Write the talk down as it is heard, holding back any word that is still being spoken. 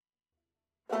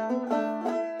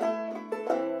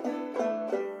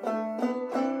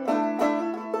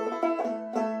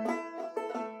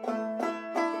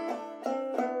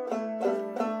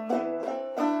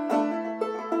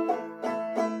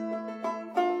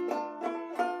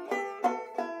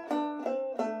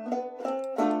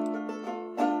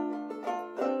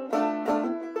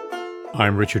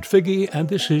I'm Richard Figge, and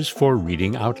this is For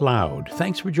Reading Out Loud.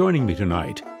 Thanks for joining me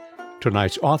tonight.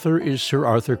 Tonight's author is Sir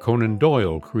Arthur Conan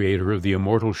Doyle, creator of the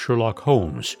immortal Sherlock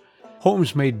Holmes.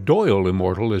 Holmes made Doyle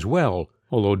immortal as well,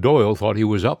 although Doyle thought he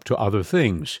was up to other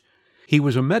things. He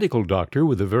was a medical doctor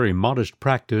with a very modest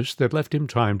practice that left him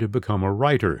time to become a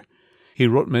writer. He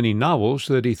wrote many novels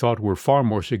that he thought were far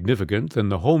more significant than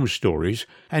the Holmes stories,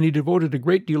 and he devoted a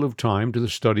great deal of time to the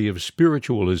study of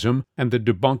spiritualism and the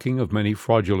debunking of many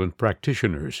fraudulent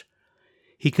practitioners.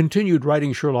 He continued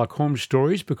writing Sherlock Holmes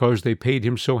stories because they paid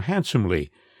him so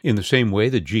handsomely, in the same way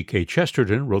that G.K.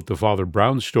 Chesterton wrote the Father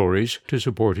Brown stories to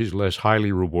support his less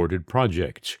highly rewarded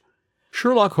projects.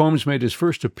 Sherlock Holmes made his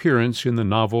first appearance in the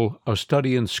novel A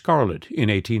Study in Scarlet in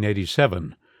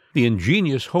 1887. The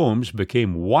ingenious Holmes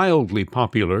became wildly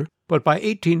popular, but by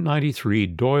 1893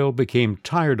 Doyle became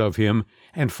tired of him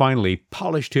and finally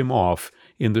polished him off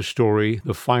in the story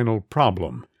The Final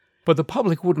Problem. But the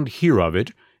public wouldn't hear of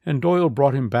it, and Doyle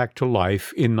brought him back to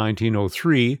life in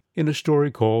 1903 in a story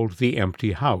called The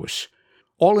Empty House.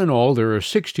 All in all, there are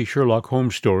 60 Sherlock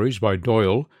Holmes stories by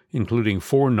Doyle, including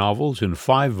 4 novels and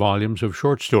 5 volumes of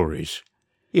short stories.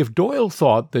 If Doyle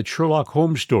thought that Sherlock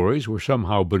Holmes stories were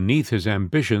somehow beneath his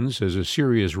ambitions as a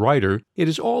serious writer, it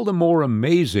is all the more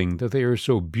amazing that they are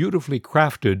so beautifully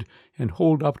crafted and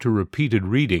hold up to repeated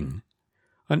reading.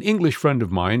 An English friend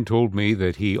of mine told me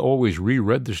that he always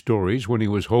reread the stories when he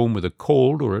was home with a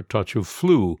cold or a touch of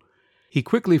flu. He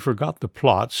quickly forgot the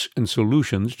plots and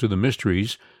solutions to the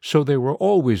mysteries, so they were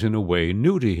always in a way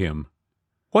new to him.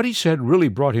 What he said really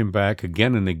brought him back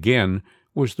again and again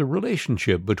was the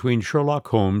relationship between Sherlock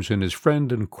Holmes and his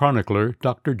friend and chronicler,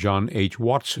 Dr. John H.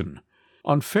 Watson.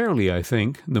 Unfairly, I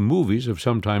think, the movies have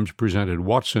sometimes presented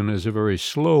Watson as a very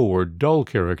slow or dull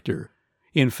character.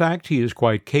 In fact, he is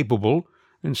quite capable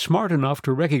and smart enough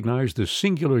to recognize the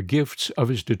singular gifts of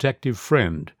his detective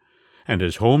friend. And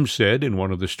as Holmes said in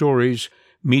one of the stories,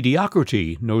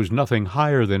 mediocrity knows nothing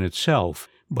higher than itself,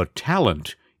 but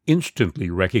talent instantly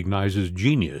recognizes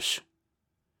genius.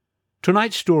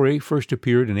 Tonight's story first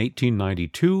appeared in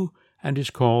 1892 and is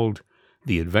called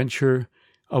The Adventure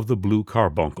of the Blue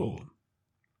Carbuncle.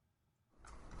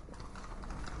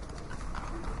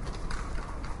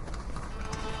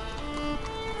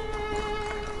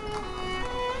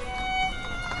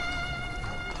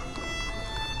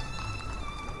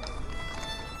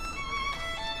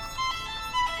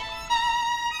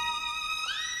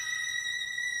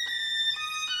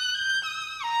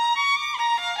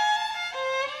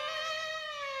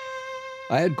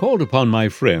 I had called upon my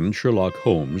friend Sherlock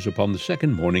Holmes upon the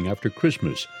second morning after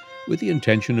Christmas, with the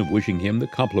intention of wishing him the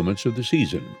compliments of the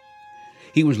season.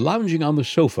 He was lounging on the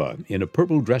sofa in a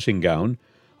purple dressing gown,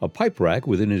 a pipe rack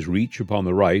within his reach upon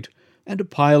the right, and a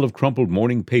pile of crumpled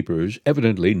morning papers,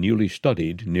 evidently newly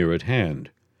studied, near at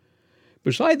hand.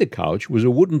 Beside the couch was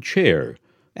a wooden chair,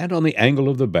 and on the angle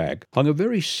of the back hung a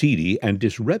very seedy and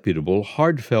disreputable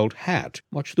hard-felt hat,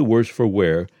 much the worse for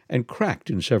wear and cracked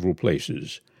in several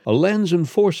places. A lens and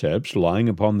forceps lying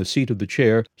upon the seat of the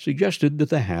chair suggested that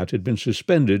the hat had been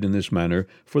suspended in this manner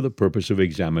for the purpose of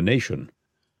examination.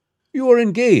 "You are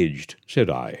engaged," said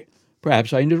I.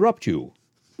 "Perhaps I interrupt you."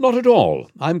 "Not at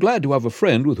all. I am glad to have a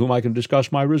friend with whom I can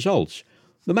discuss my results.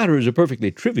 The matter is a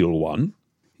perfectly trivial one."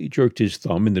 He jerked his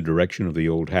thumb in the direction of the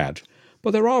old hat.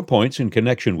 "But there are points in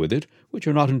connection with it which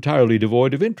are not entirely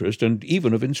devoid of interest and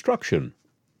even of instruction."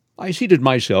 I seated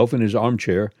myself in his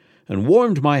armchair and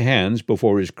warmed my hands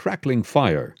before his crackling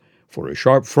fire, for a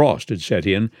sharp frost had set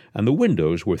in, and the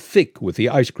windows were thick with the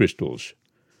ice crystals.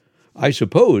 "I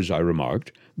suppose," I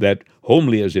remarked, "that,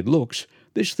 homely as it looks,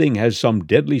 this thing has some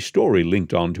deadly story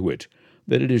linked on to it,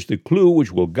 that it is the clue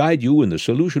which will guide you in the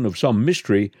solution of some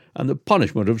mystery and the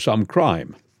punishment of some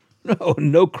crime."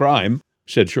 No crime,"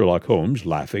 said Sherlock Holmes,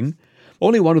 laughing.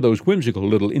 "Only one of those whimsical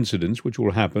little incidents which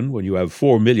will happen when you have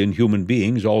 4 million human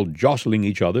beings all jostling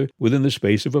each other within the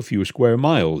space of a few square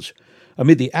miles.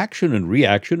 Amid the action and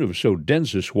reaction of so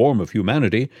dense a swarm of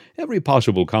humanity, every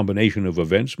possible combination of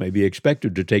events may be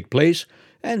expected to take place,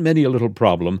 and many a little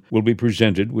problem will be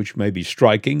presented which may be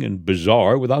striking and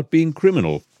bizarre without being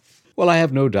criminal. Well, I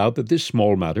have no doubt that this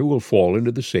small matter will fall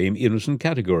into the same innocent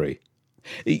category.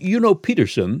 You know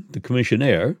Peterson, the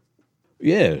commissionaire?"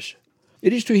 "Yes."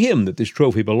 "It is to him that this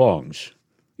trophy belongs."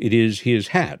 "It is his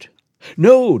hat."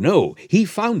 No, he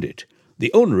found it.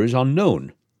 The owner is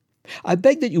unknown. I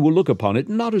beg that you will look upon it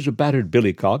not as a battered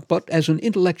billycock, but as an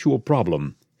intellectual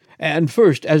problem. And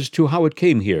first, as to how it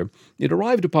came here, it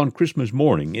arrived upon Christmas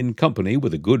morning in company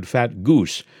with a good fat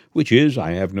goose, which is,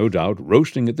 I have no doubt,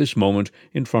 roasting at this moment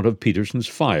in front of Peterson's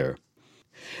fire.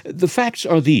 The facts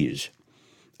are these.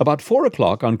 About 4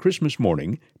 o'clock on Christmas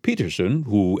morning, Peterson,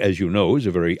 who, as you know, is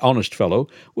a very honest fellow,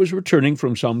 was returning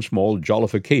from some small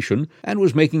jollification and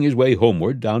was making his way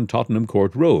homeward down Tottenham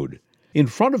Court Road. In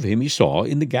front of him he saw,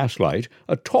 in the gaslight,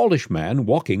 a tallish man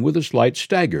walking with a slight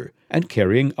stagger, and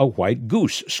carrying a white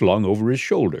goose slung over his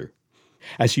shoulder.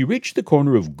 As he reached the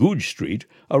corner of Goodge Street,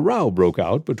 a row broke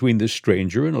out between this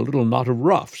stranger and a little knot of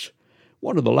roughs.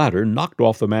 One of the latter knocked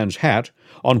off the man's hat,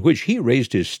 on which he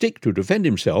raised his stick to defend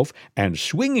himself, and,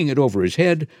 swinging it over his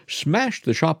head, smashed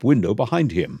the shop window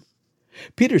behind him.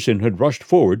 Peterson had rushed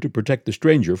forward to protect the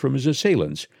stranger from his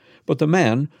assailants, but the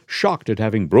man, shocked at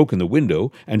having broken the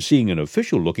window and seeing an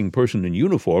official-looking person in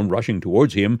uniform rushing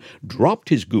towards him, dropped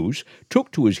his goose,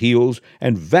 took to his heels,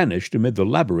 and vanished amid the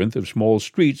labyrinth of small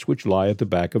streets which lie at the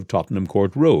back of Tottenham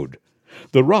Court Road.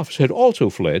 The roughs had also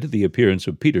fled at the appearance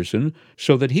of Peterson,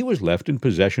 so that he was left in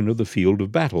possession of the field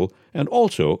of battle, and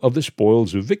also of the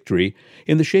spoils of victory,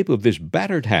 in the shape of this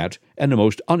battered hat and a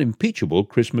most unimpeachable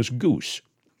Christmas goose,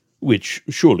 which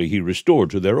surely he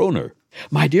restored to their owner.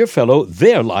 My dear fellow,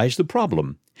 there lies the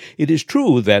problem. It is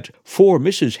true that "For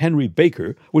Mrs. Henry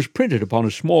Baker" was printed upon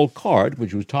a small card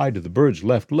which was tied to the bird's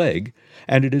left leg,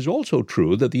 and it is also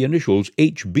true that the initials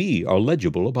H.B. are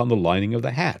legible upon the lining of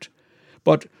the hat.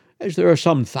 But as there are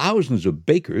some thousands of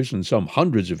Bakers and some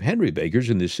hundreds of Henry Bakers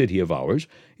in this city of ours,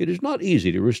 it is not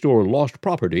easy to restore lost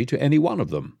property to any one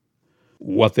of them.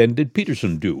 What then did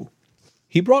Peterson do?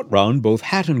 He brought round both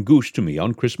hat and goose to me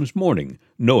on Christmas morning,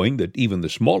 knowing that even the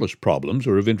smallest problems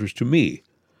are of interest to me.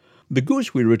 The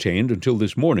goose we retained until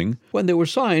this morning, when there were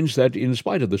signs that, in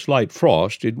spite of the slight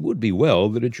frost, it would be well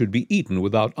that it should be eaten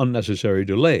without unnecessary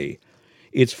delay.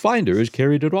 Its finders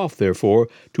carried it off, therefore,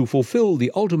 to fulfill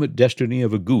the ultimate destiny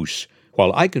of a goose,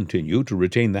 while I continue to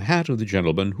retain the hat of the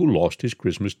gentleman who lost his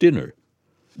Christmas dinner.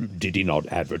 Did he not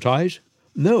advertise?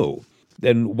 No.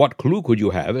 Then what clue could you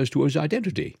have as to his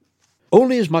identity?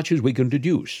 Only as much as we can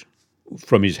deduce.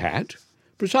 From his hat?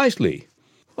 Precisely.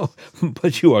 Oh,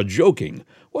 but you are joking.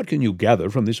 What can you gather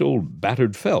from this old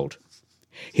battered felt?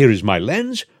 Here is my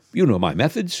lens. You know my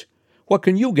methods. What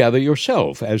can you gather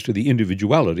yourself as to the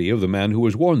individuality of the man who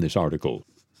has worn this article?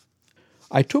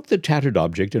 I took the tattered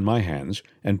object in my hands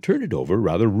and turned it over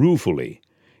rather ruefully.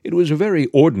 It was a very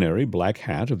ordinary black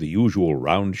hat of the usual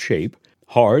round shape,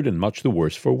 hard and much the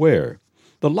worse for wear.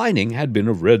 The lining had been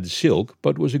of red silk,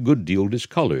 but was a good deal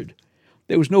discolored.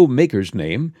 There was no maker's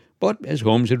name, but, as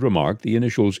Holmes had remarked, the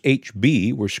initials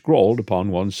H.B. were scrawled upon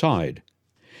one side.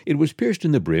 It was pierced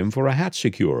in the brim for a hat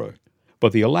securer,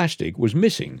 but the elastic was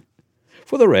missing.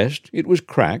 For the rest, it was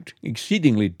cracked,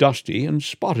 exceedingly dusty, and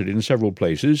spotted in several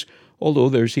places, although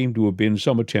there seemed to have been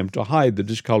some attempt to hide the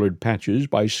discolored patches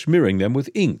by smearing them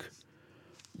with ink.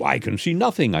 "I can see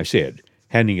nothing," I said,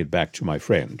 handing it back to my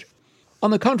friend. "On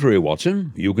the contrary,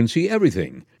 Watson, you can see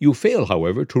everything. You fail,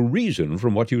 however, to reason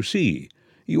from what you see.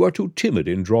 You are too timid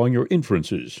in drawing your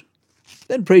inferences.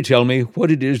 Then pray tell me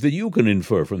what it is that you can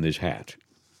infer from this hat."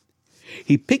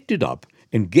 He picked it up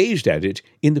and gazed at it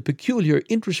in the peculiar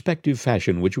introspective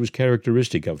fashion which was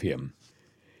characteristic of him.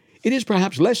 "It is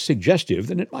perhaps less suggestive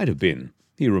than it might have been,"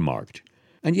 he remarked,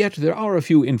 "and yet there are a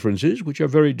few inferences which are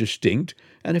very distinct,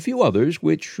 and a few others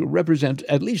which represent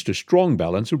at least a strong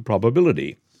balance of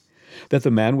probability. That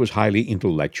the man was highly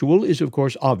intellectual is of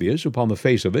course obvious upon the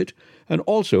face of it, and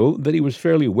also that he was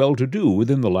fairly well-to-do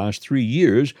within the last 3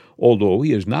 years, although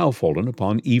he has now fallen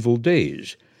upon evil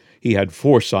days. He had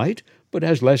foresight, but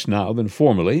has less now than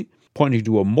formerly, pointing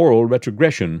to a moral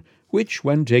retrogression, which,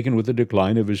 when taken with the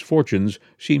decline of his fortunes,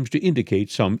 seems to indicate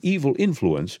some evil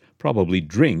influence, probably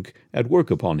drink, at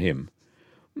work upon him.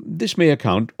 This may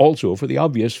account also for the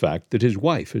obvious fact that his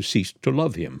wife has ceased to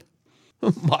love him."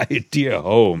 "My dear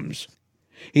Holmes!"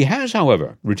 "He has,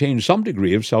 however, retained some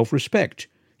degree of self-respect,"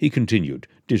 he continued,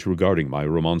 disregarding my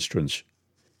remonstrance.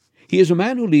 "He is a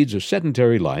man who leads a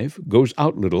sedentary life, goes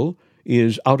out little,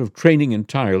 is out of training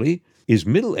entirely, is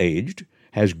middle-aged,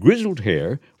 has grizzled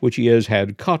hair, which he has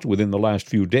had cut within the last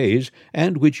few days,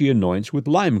 and which he anoints with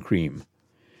lime cream.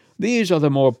 These are the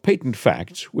more patent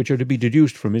facts which are to be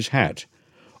deduced from his hat.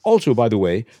 Also, by the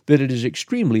way, that it is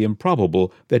extremely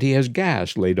improbable that he has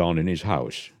gas laid on in his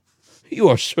house." "You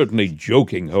are certainly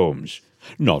joking, Holmes."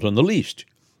 "Not in the least.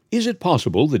 Is it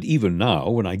possible that even now,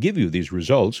 when I give you these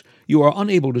results, you are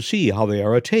unable to see how they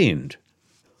are attained?"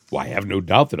 "I have no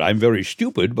doubt that I am very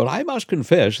stupid, but I must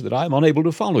confess that I am unable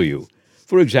to follow you.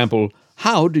 For example,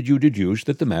 How did you deduce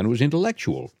that the man was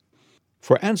intellectual?"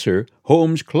 For answer,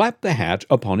 Holmes clapped the hat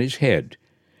upon his head.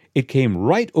 It came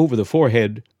right over the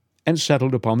forehead and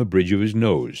settled upon the bridge of his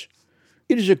nose.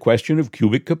 "It is a question of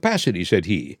cubic capacity," said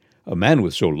he. "A man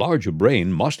with so large a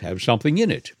brain must have something in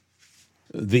it."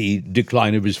 "The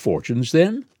decline of his fortunes,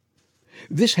 then?"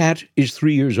 "This hat is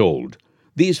 3 years old.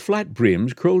 These flat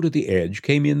brims curled at the edge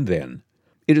came in then.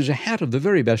 It is a hat of the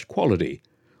very best quality.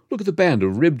 Look at the band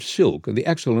of ribbed silk and the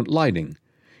excellent lining.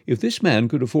 If this man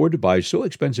could afford to buy so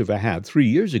expensive a hat 3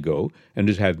 years ago, and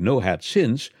has had no hat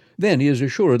since, then he has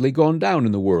assuredly gone down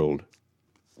in the world."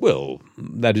 "Well,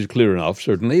 that is clear enough,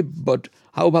 certainly, but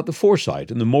how about the foresight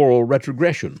and the moral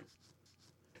retrogression?"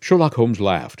 Sherlock Holmes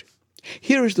laughed.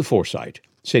 "Here is the foresight,"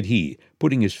 said he,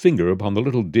 putting his finger upon the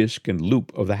little disc and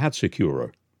loop of the hat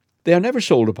securer. "They are never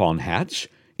sold upon hats.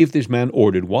 If this man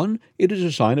ordered one, it is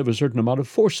a sign of a certain amount of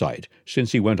foresight,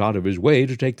 since he went out of his way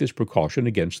to take this precaution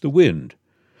against the wind.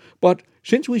 But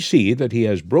since we see that he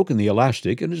has broken the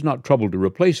elastic and is not troubled to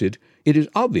replace it, it is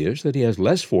obvious that he has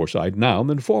less foresight now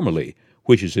than formerly,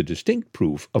 which is a distinct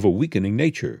proof of a weakening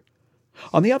nature.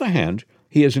 On the other hand,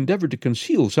 he has endeavored to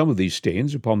conceal some of these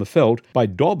stains upon the felt by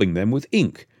daubing them with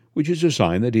ink, which is a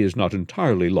sign that he has not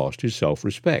entirely lost his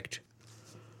self-respect."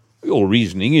 "Your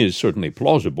reasoning is certainly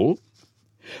plausible."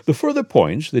 "The further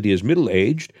points that he is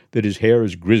middle-aged, that his hair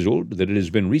is grizzled, that it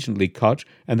has been recently cut,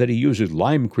 and that he uses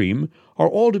lime cream, are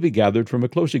all to be gathered from a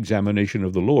close examination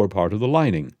of the lower part of the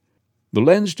lining. The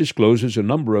lens discloses a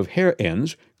number of hair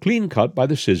ends clean cut by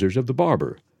the scissors of the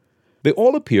barber. They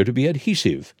all appear to be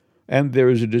adhesive, and there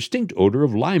is a distinct odor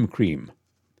of lime cream.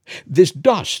 This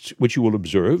dust, which you will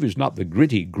observe, is not the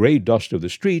gritty gray dust of the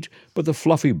street, but the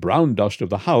fluffy brown dust of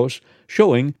the house,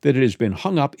 showing that it has been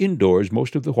hung up indoors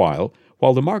most of the while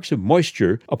the marks of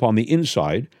moisture upon the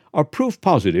inside are proof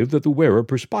positive that the wearer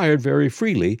perspired very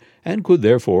freely, and could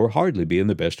therefore hardly be in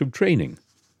the best of training."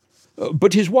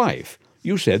 "But his wife,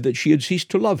 you said that she had ceased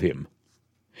to love him."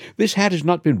 "This hat has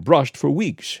not been brushed for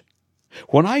weeks.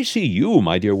 When I see you,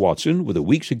 my dear Watson, with a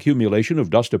week's accumulation of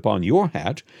dust upon your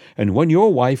hat, and when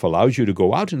your wife allows you to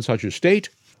go out in such a state,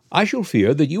 I shall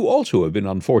fear that you also have been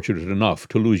unfortunate enough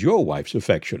to lose your wife's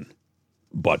affection."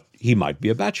 "But he might be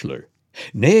a bachelor."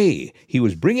 "Nay, he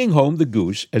was bringing home the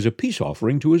goose as a peace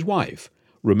offering to his wife.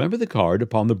 Remember the card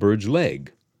upon the bird's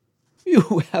leg."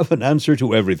 "You have an answer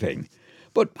to everything.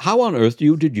 But how on earth do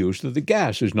you deduce that the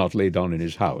gas is not laid on in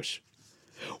his house?"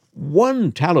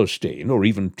 "One tallow stain, or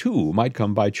even two, might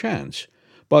come by chance.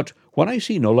 But when I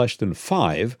see no less than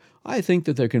 5, I think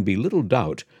that there can be little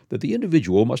doubt that the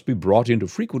individual must be brought into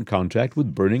frequent contact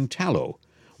with burning tallow.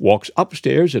 Walks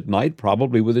upstairs at night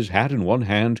probably with his hat in one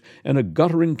hand and a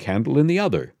guttering candle in the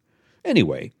other.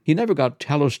 Anyway, he never got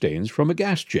tallow stains from a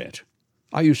gas jet.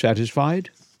 Are you satisfied?"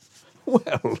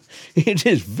 "Well, it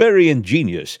is very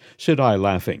ingenious," said I,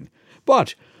 laughing.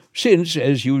 "But since,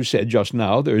 as you said just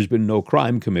now, there has been no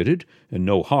crime committed, and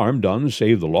no harm done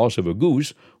save the loss of a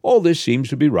goose, all this seems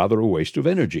to be rather a waste of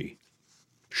energy."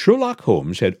 Sherlock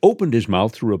Holmes had opened his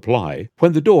mouth to reply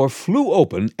when the door flew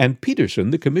open and Peterson,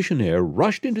 the commissionaire,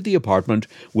 rushed into the apartment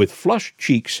with flushed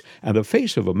cheeks and the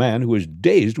face of a man who is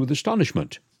dazed with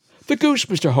astonishment. "The goose,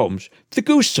 Mr. Holmes! The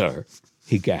goose, sir!"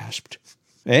 he gasped.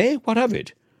 "Eh? What of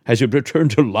it? Has it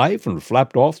returned to life and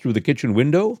flapped off through the kitchen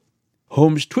window?"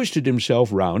 Holmes twisted himself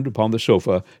round upon the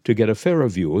sofa to get a fairer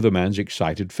view of the man's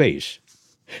excited face.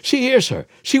 "See here, sir!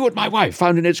 See what my wife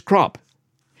found in its crop!"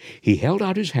 He held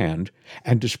out his hand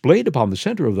and displayed upon the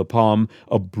center of the palm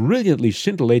a brilliantly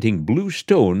scintillating blue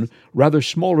stone, rather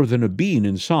smaller than a bean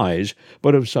in size,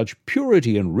 but of such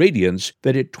purity and radiance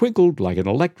that it twinkled like an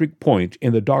electric point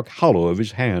in the dark hollow of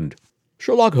his hand.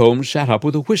 Sherlock Holmes sat up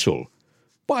with a whistle.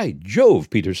 "By Jove,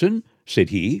 Peterson," said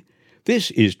he, "this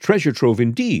is treasure trove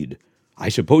indeed. I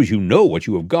suppose you know what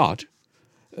you have got."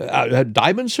 A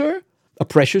diamond, sir? A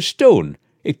precious stone.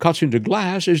 It cuts into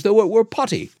glass as though it were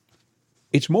putty."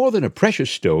 "It's more than a precious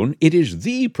stone, it is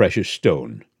the precious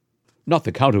stone." "Not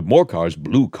the Count of Morcar's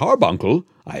blue carbuncle?"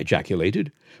 I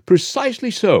ejaculated.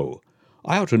 "Precisely so.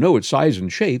 I ought to know its size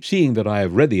and shape, seeing that I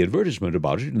have read the advertisement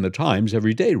about it in the Times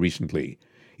every day recently.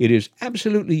 It is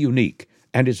absolutely unique,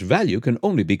 and its value can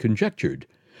only be conjectured.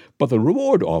 But the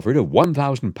reward offered of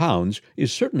 £1,000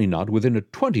 is certainly not within a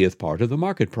 20th part of the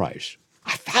market price."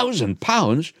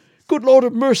 £1,000? Good Lord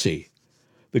of mercy!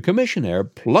 The commissionaire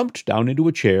plumped down into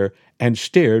a chair and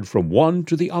stared from one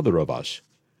to the other of us.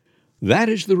 "That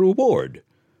is the reward.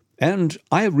 And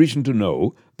I have reason to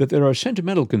know that there are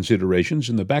sentimental considerations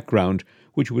in the background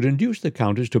which would induce the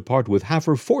Countess to part with half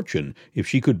her fortune if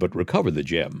she could but recover the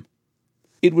gem."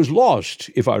 "It was lost,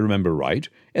 if I remember right,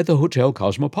 at the Hotel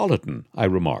Cosmopolitan," I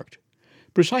remarked.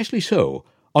 "Precisely so.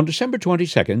 On December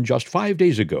 22nd, just 5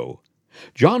 days ago,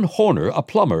 John Horner, a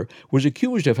plumber, was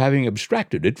accused of having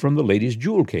abstracted it from the lady's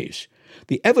jewel case.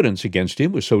 The evidence against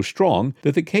him was so strong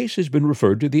that the case has been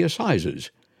referred to the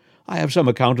assizes. I have some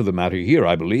account of the matter here,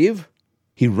 I believe."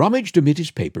 He rummaged amid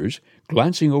his papers,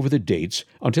 glancing over the dates,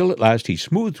 until at last he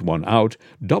smoothed one out,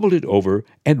 doubled it over,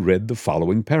 and read the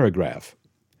following paragraph.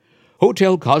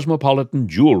 "Hotel Cosmopolitan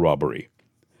Jewel Robbery.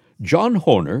 John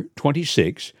Horner,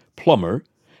 26, plumber,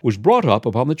 was brought up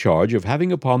upon the charge of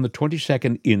having upon the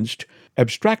 22nd inst.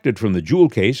 Abstracted from the jewel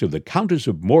case of the Countess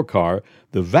of Morcar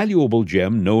the valuable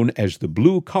gem known as the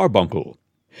Blue Carbuncle.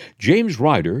 James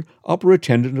Ryder, upper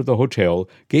attendant of the hotel,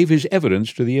 gave his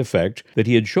evidence to the effect that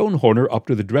he had shown Horner up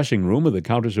to the dressing-room of the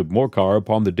Countess of Morcar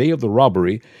upon the day of the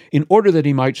robbery in order that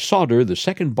he might solder the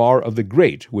second bar of the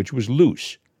grate, which was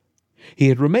loose. He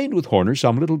had remained with Horner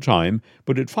some little time,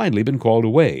 but had finally been called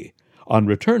away. On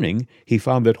returning, he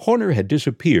found that Horner had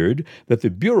disappeared, that the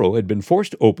bureau had been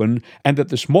forced open, and that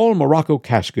the small morocco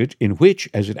casket in which,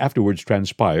 as it afterwards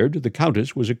transpired, the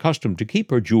Countess was accustomed to keep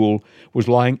her jewel, was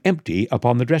lying empty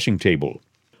upon the dressing-table.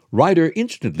 Ryder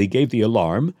instantly gave the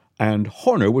alarm, and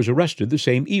Horner was arrested the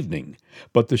same evening,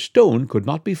 but the stone could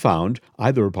not be found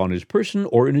either upon his person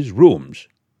or in his rooms.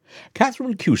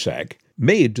 Catherine Cusack,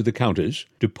 maid to the Countess,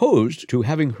 deposed to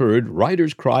having heard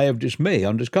Ryder's cry of dismay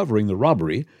on discovering the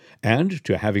robbery, and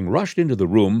to having rushed into the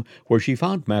room where she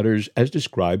found matters as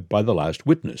described by the last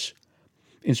witness.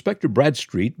 Inspector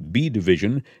Bradstreet, B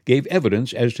Division, gave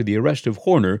evidence as to the arrest of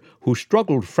Horner, who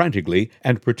struggled frantically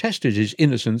and protested his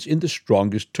innocence in the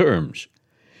strongest terms.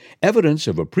 Evidence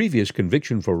of a previous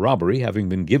conviction for robbery having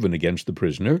been given against the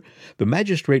prisoner, the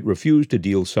magistrate refused to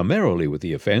deal summarily with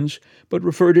the offense, but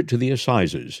referred it to the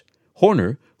assizes.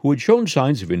 Horner, who had shown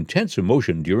signs of intense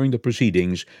emotion during the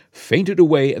proceedings, fainted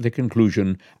away at the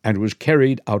conclusion and was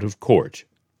carried out of court.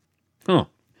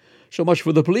 So much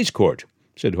for the police court,"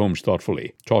 said Holmes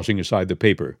thoughtfully, tossing aside the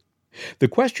paper. "The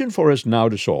question for us now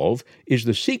to solve is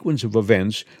the sequence of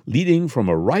events leading from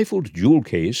a rifled jewel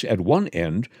case at one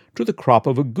end to the crop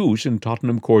of a goose in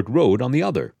Tottenham Court Road on the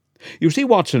other. You see,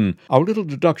 Watson, our little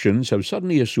deductions have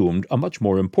suddenly assumed a much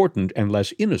more important and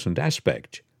less innocent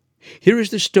aspect. Here is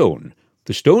the stone.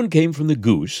 The stone came from the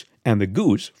goose, and the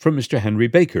goose from Mr. Henry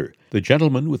Baker, the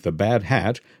gentleman with the bad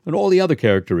hat, and all the other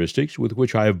characteristics with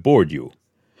which I have bored you.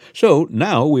 So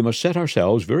now we must set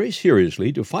ourselves very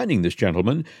seriously to finding this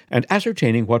gentleman and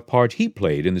ascertaining what part he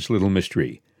played in this little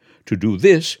mystery. To do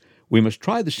this, we must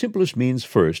try the simplest means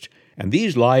first, and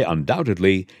these lie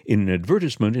undoubtedly in an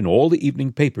advertisement in all the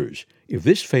evening papers. If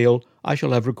this fail, I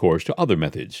shall have recourse to other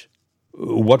methods."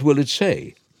 "What will it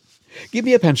say?" "Give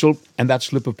me a pencil and that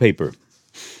slip of paper.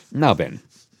 Now then,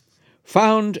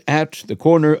 found at the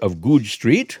corner of Goodge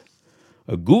Street,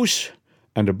 a goose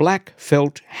and a black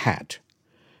felt hat.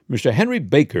 Mr. Henry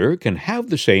Baker can have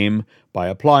the same by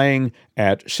applying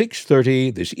at 6:30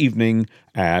 this evening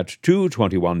at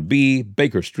 221B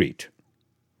Baker Street.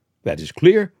 That is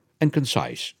clear and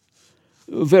concise."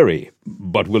 "Very.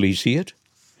 But will he see it?"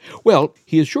 "Well,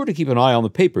 he is sure to keep an eye on the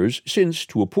papers, since,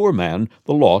 to a poor man,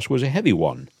 the loss was a heavy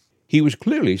one. He was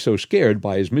clearly so scared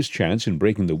by his mischance in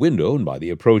breaking the window and by the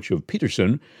approach of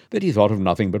Peterson that he thought of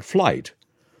nothing but flight.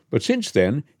 But since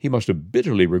then he must have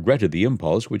bitterly regretted the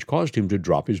impulse which caused him to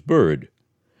drop his bird.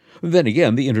 Then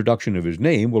again, the introduction of his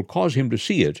name will cause him to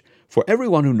see it, for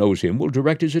everyone who knows him will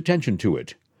direct his attention to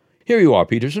it. Here you are,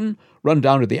 Peterson. Run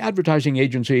down to the advertising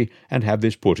agency and have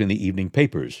this put in the evening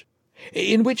papers."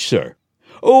 "In which, sir?"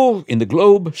 "Oh, in the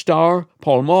Globe, Star,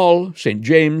 Pall Mall, St.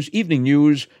 James, Evening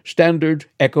News, Standard,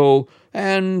 Echo,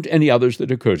 and any others that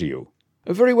occur to you."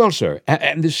 "Very well, sir.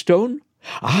 And this stone?"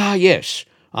 "Ah, yes.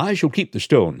 I shall keep the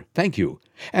stone. Thank you.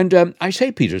 And, I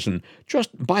say, Peterson,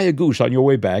 just buy a goose on your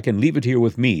way back and leave it here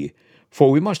with me,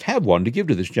 for we must have one to give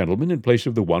to this gentleman in place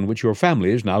of the one which your family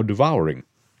is now devouring."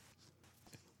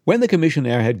 When the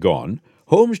commissionaire had gone,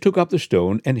 Holmes took up the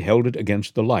stone and held it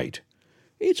against the light.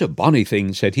 "It's a bonny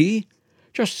thing," said he.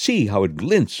 "Just see how it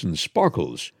glints and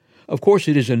sparkles. Of course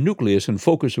it is a nucleus and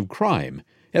focus of crime.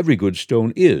 Every good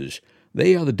stone is.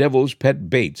 They are the devil's pet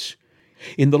baits.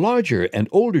 In the larger and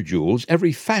older jewels,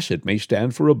 every facet may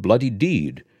stand for a bloody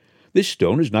deed. This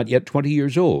stone is not yet 20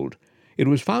 years old. It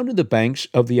was found in the banks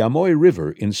of the Amoy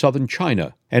River in southern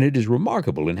China, and it is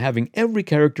remarkable in having every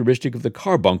characteristic of the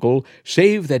carbuncle,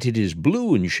 save that it is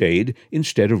blue in shade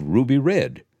instead of ruby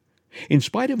red. In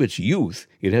spite of its youth,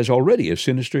 it has already a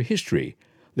sinister history.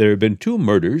 There have been 2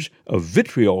 murders, a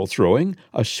vitriol throwing,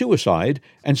 a suicide,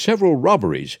 and several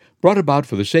robberies brought about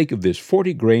for the sake of this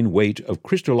 40-grain weight of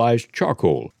crystallized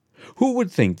charcoal. Who would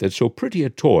think that so pretty a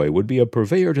toy would be a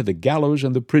purveyor to the gallows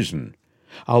and the prison?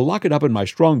 I'll lock it up in my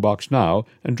strong-box now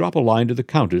and drop a line to the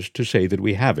Countess to say that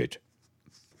we have it."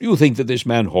 "Do you think that this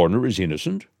man Horner is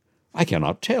innocent?" "I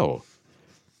cannot tell."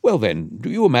 "Well, then, do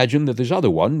you imagine that this other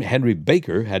one, Henry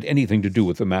Baker, had anything to do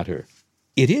with the matter?"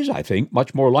 "It is, I think,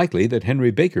 much more likely that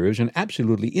Henry Baker is an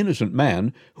absolutely innocent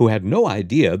man who had no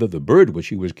idea that the bird which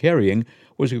he was carrying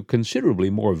was of considerably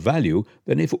more value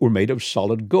than if it were made of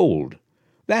solid gold.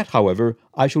 That, however,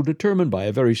 I shall determine by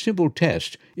a very simple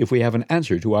test if we have an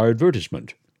answer to our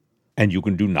advertisement." "And you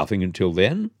can do nothing until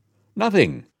then?"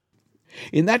 "Nothing."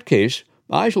 "In that case,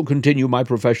 I shall continue my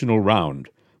professional round,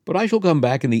 but I shall come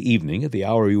back in the evening at the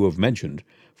hour you have mentioned,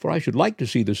 for I should like to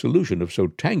see the solution of so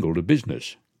tangled a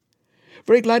business."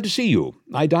 "Very glad to see you.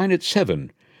 I dine at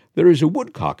 7. There is a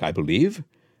woodcock, I believe.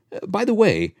 By the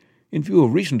way, in view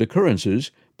of recent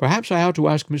occurrences, perhaps I ought to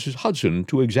ask Mrs. Hudson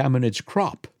to examine its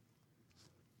crop."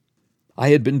 I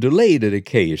had been delayed at a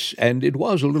case, and it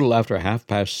was a little after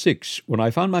 6:30 when I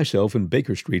found myself in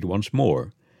Baker Street once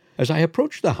more. As I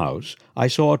approached the house, I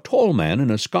saw a tall man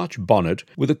in a Scotch bonnet,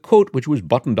 with a coat which was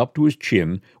buttoned up to his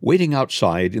chin, waiting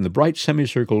outside in the bright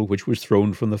semicircle which was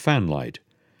thrown from the fanlight.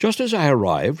 Just as I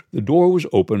arrived, the door was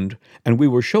opened, and we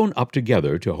were shown up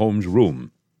together to Holmes'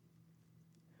 room.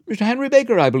 "Mr. Henry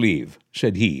Baker, I believe,"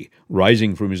 said he,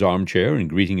 rising from his armchair and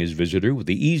greeting his visitor with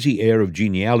the easy air of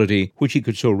geniality which he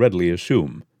could so readily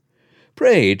assume.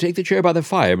 "Pray take the chair by the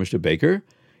fire, Mr. Baker.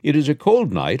 It is a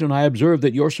cold night, and I observe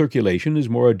that your circulation is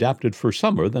more adapted for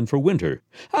summer than for winter.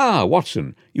 Ah,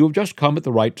 Watson, you have just come at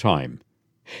the right time.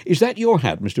 Is that your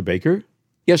hat, Mr. Baker?"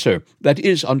 "Yes, sir, that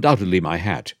is undoubtedly my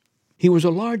hat." He was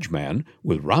a large man,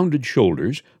 with rounded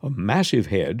shoulders, a massive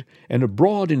head, and a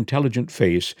broad, intelligent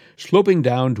face sloping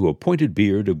down to a pointed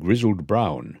beard of grizzled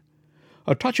brown.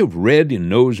 A touch of red in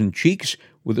nose and cheeks,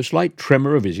 with a slight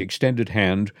tremor of his extended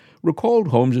hand, recalled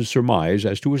Holmes's surmise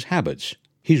as to his habits.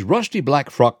 His rusty black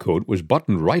frock-coat was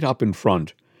buttoned right up in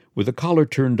front, with the collar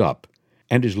turned up,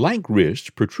 and his lank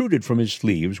wrists protruded from his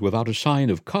sleeves without a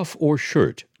sign of cuff or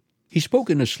shirt. He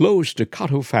spoke in a slow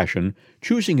staccato fashion,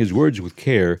 choosing his words with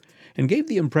care, and gave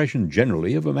the impression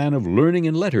generally of a man of learning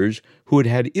and letters who had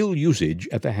had ill usage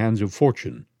at the hands of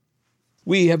fortune.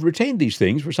 "We have retained these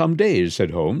things for some days,"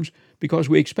 said Holmes, "because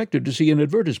we expected to see an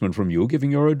advertisement from you giving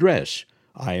your address.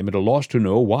 I am at a loss to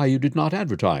know why you did not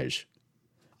advertise."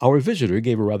 Our visitor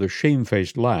gave a rather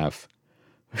shamefaced laugh.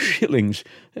 "Shillings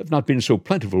have not been so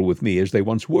plentiful with me as they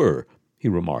once were," he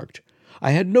remarked.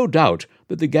 "I had no doubt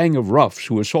that the gang of roughs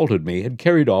who assaulted me had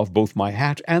carried off both my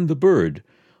hat and the bird.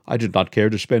 I did not care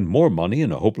to spend more money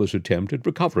in a hopeless attempt at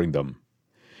recovering them."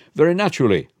 "Very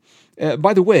naturally.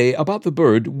 By the way, about the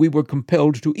bird, we were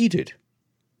compelled to eat it."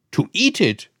 "To eat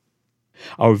it?"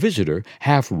 Our visitor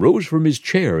half rose from his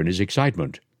chair in his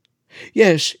excitement.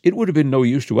 "Yes, it would have been no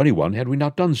use to anyone had we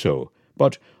not done so,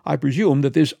 but I presume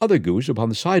that this other goose upon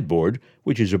the sideboard,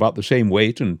 which is about the same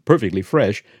weight and perfectly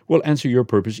fresh, will answer your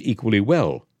purpose equally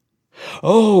well."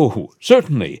 "Oh,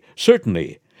 certainly,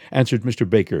 certainly," answered Mr.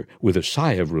 Baker with a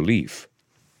sigh of relief.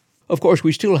 "Of course,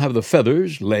 we still have the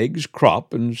feathers, legs,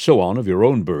 crop, and so on of your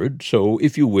own bird, so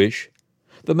if you wish—"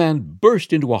 The man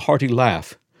burst into a hearty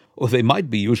laugh. "Oh, they might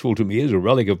be useful to me as a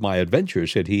relic of my adventure,"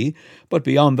 said he, "but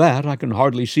beyond that I can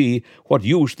hardly see what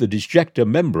use the disjecta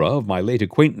membra of my late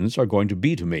acquaintance are going to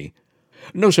be to me.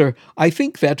 No, sir, I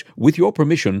think that, with your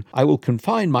permission, I will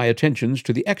confine my attentions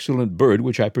to the excellent bird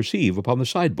which I perceive upon the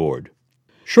sideboard."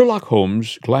 Sherlock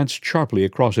Holmes glanced sharply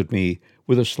across at me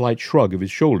with a slight shrug of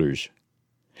his shoulders.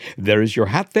 "There is your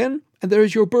hat, then, and there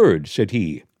is your bird," said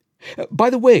he. "By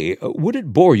the way, would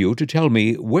it bore you to tell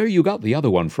me where you got the other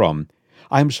one from?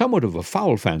 I am somewhat of a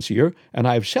fowl fancier, and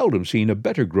I have seldom seen a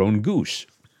better-grown goose."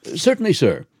 "Certainly,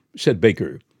 sir," said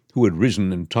Baker, who had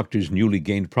risen and tucked his newly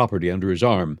gained property under his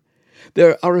arm.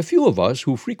 "There are a few of us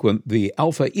who frequent the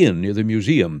Alpha Inn near the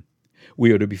museum.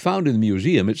 We are to be found in the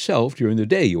museum itself during the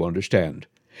day, you understand.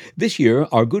 This year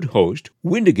our good host,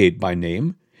 Windigate by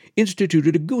name,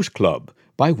 instituted a goose club,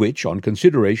 by which, on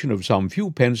consideration of some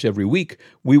few pence every week,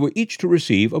 we were each to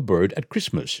receive a bird at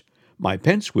Christmas. My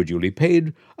pence were duly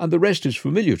paid, and the rest is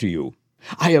familiar to you.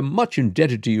 I am much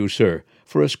indebted to you, sir,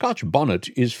 for a Scotch bonnet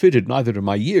is fitted neither to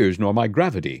my years nor my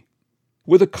gravity."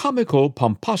 With a comical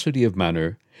pomposity of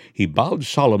manner, he bowed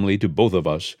solemnly to both of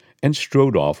us, and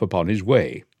strode off upon his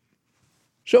way.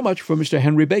 "So much for Mr.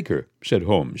 Henry Baker," said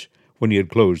Holmes, when he had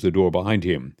closed the door behind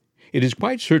him. "It is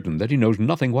quite certain that he knows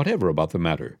nothing whatever about the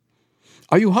matter.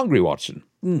 Are you hungry, Watson?"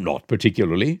 "Not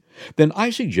particularly." "Then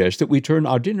I suggest that we turn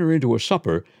our dinner into a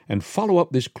supper and follow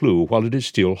up this clue while it is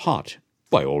still hot."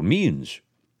 "By all means."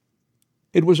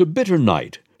 It was a bitter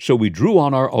night, so we drew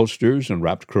on our ulsters and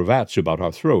wrapped cravats about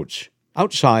our throats.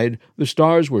 Outside, the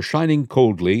stars were shining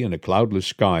coldly in a cloudless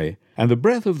sky, and the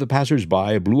breath of the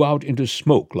passers-by blew out into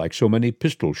smoke like so many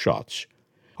pistol shots.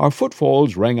 Our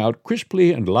footfalls rang out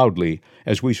crisply and loudly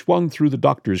as we swung through the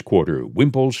Doctor's Quarter,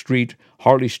 Wimpole Street,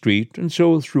 Harley Street, and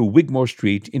so through Wigmore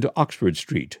Street into Oxford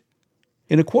Street.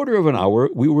 In a quarter of an hour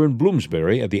we were in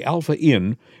Bloomsbury at the Alpha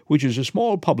Inn, which is a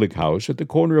small public house at the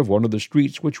corner of one of the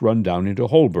streets which run down into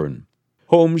Holborn.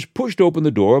 Holmes pushed open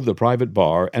the door of the private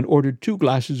bar and ordered 2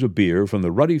 glasses of beer from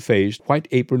the ruddy-faced,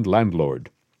 white-aproned landlord.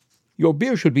 "Your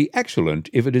beer should be excellent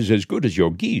if it is as good as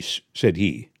your geese," said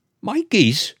he. "My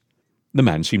geese?" The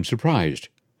man seemed surprised.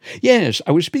 "Yes,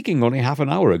 I was speaking only half an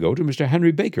hour ago to Mr.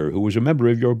 Henry Baker, who was a member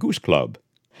of your goose club."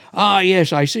 "Ah,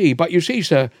 yes, I see. But you see,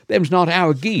 sir, them's not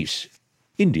our geese."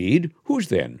 "Indeed? Whose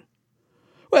then?"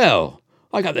 "Well,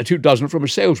 I got the 2 dozen from a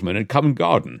salesman in Covent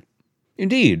Garden."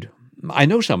 "Indeed? I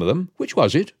know some of them. Which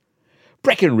was it?"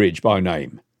 "Breckenridge by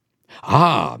name."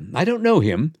 "Ah, I don't know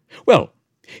him. Well,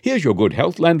 here's your good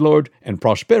health, landlord, and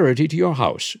prosperity to your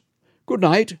house. Good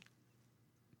night."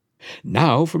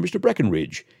 "Now for Mr.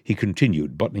 Breckenridge," he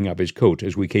continued, buttoning up his coat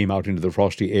as we came out into the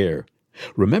frosty air.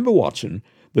 "Remember, Watson,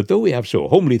 that though we have so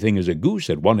homely thing as a goose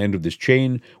at one end of this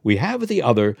chain, we have at the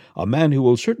other a man who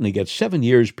will certainly get 7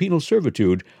 years' penal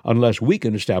servitude unless we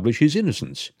can establish his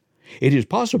innocence. It is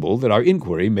possible that our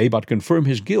inquiry may but confirm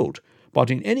his guilt,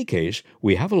 but in any case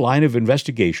we have a line of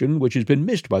investigation which has been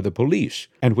missed by the police,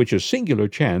 and which a singular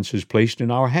chance has placed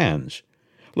in our hands.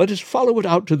 Let us follow it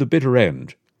out to the bitter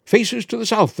end. Faces to the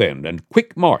south, then, and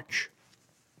quick march."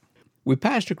 We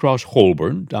passed across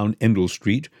Holborn, down Endell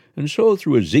Street, and so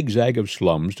through a zigzag of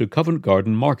slums to Covent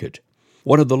Garden Market.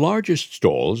 One of the largest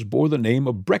stalls bore the name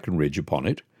of Breckenridge upon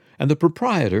it, and the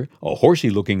proprietor, a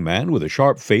horsey-looking man with a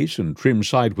sharp face and trim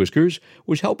side-whiskers,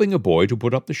 was helping a boy to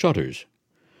put up the shutters.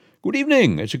 "Good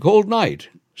evening. It's a cold night,"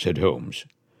 said Holmes.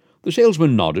 The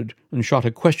salesman nodded and shot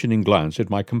a questioning glance at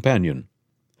my companion.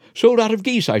 "Sold out of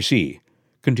geese, I see,"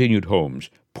 continued Holmes,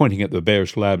 pointing at the bare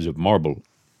slabs of marble.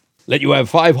 "Let you have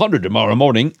 500 tomorrow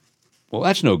morning." "Well,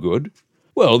 that's no good."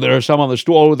 "Well, there are some on the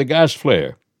stall with a gas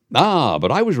flare." "Ah,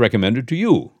 but I was recommended to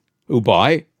you." "Who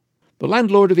by?" "The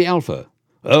landlord of the Alpha."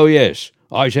 "Oh, yes.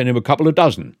 I sent him a couple of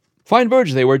dozen. Fine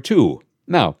birds they were, too.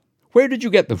 Now, where did you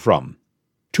get them from?"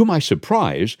 To my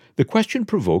surprise, the question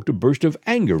provoked a burst of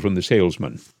anger from the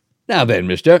salesman. "Now then,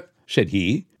 mister," said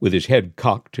he, with his head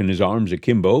cocked and his arms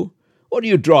akimbo, "what are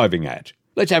you driving at?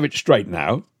 Let's have it straight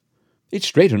now." "It's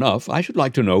straight enough. I should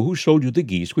like to know who sold you the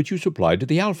geese which you supplied to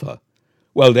the Alpha."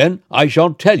 "Well, then, I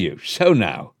shan't tell you. So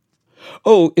now."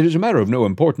 "Oh, it is a matter of no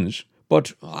importance,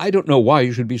 but I don't know why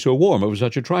you should be so warm over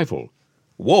such a trifle."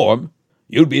 "Warm?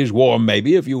 You'd be as warm,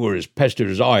 maybe, if you were as pestered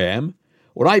as I am.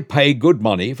 When I pay good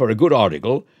money for a good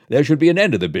article, there should be an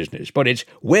end of the business, but it's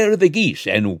where are the geese,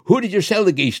 and who did you sell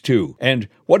the geese to, and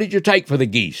what did you take for the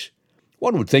geese?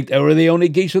 One would think they were the only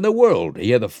geese in the world, to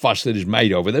hear the fuss that is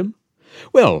made over them."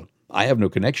 "Well, I have no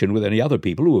connection with any other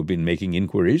people who have been making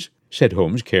inquiries," said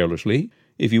Holmes carelessly.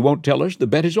 "If you won't tell us, the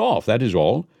bet is off, that is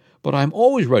all. But I'm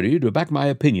always ready to back my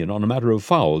opinion on a matter of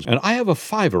fowls, and I have a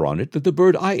fiver on it that the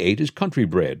bird I ate is country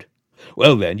bred."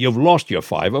 "Well, then, you've lost your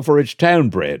fiver, for it's town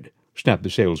bred," snapped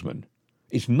the salesman.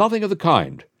 "It's nothing of the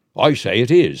kind. I say it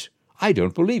is. I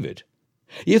don't believe it."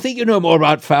 "You think you know more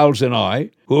about fowls than I,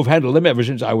 who have handled them ever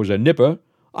since I was a nipper.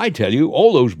 I tell you,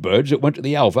 all those birds that went to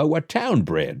the Alpha were town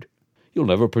bred." "You'll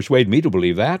never persuade me to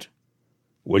believe that."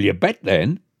 "Will you bet,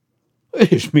 then?"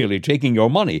 "It's merely taking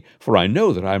your money, for I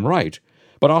know that I'm right.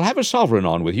 But I'll have a sovereign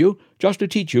on with you, just to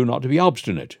teach you not to be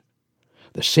obstinate."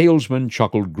 The salesman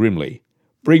chuckled grimly.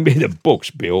 "Bring me the books,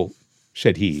 Bill,"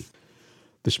 said he.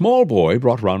 The small boy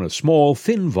brought round a small,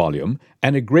 thin volume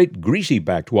and a great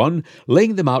greasy-backed one,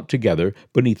 laying them out together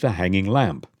beneath the hanging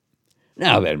lamp.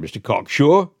 "Now then, Mr.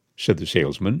 Cocksure," said the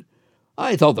salesman,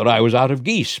 "I thought that I was out of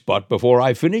geese, but before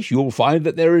I finish you'll find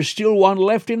that there is still one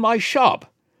left in my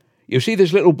shop. You see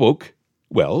this little book?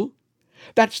 Well,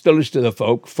 that's the list of the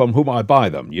folk from whom I buy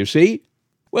them, you see?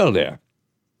 Well, there.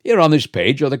 Here on this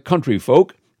page are the country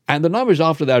folk, and the numbers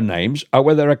after their names are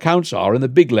where their accounts are in the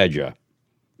big ledger.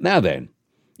 Now then,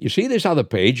 you see this other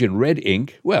page in red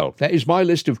ink? Well, that is my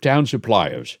list of town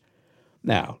suppliers.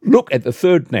 Now, look at the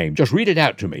third name. Just read it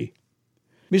out to me."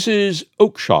 "Mrs.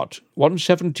 Oakshott,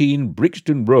 117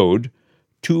 Brixton Road,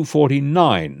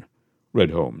 249,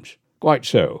 read Holmes. "Quite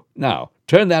so. Now,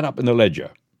 turn that up in the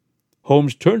ledger."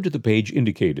 Holmes turned to the page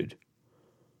indicated.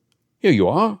 "Here you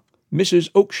are. Mrs.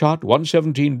 Oakshott,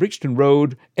 117 Brixton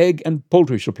Road, egg and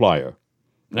poultry supplier.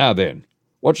 Now then,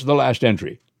 what's the last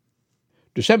entry?"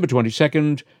 "December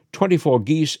 22nd, 24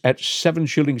 geese at 7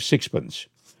 shillings 6pence.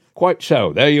 "Quite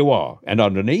so. There you are. And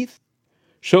underneath?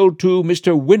 "Sold to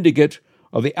Mr. Windigate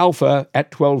of the Alpha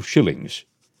at 12 shillings.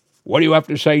 What do you have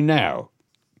to say now?"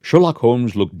 Sherlock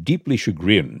Holmes looked deeply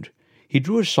chagrined. He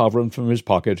drew a sovereign from his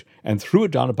pocket and threw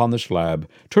it down upon the slab,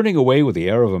 turning away with the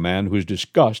air of a man whose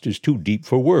disgust is too deep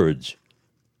for words.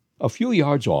 A few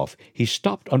yards off, he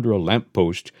stopped under a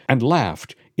lamp-post and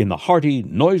laughed in the hearty,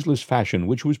 noiseless fashion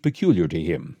which was peculiar to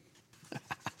him.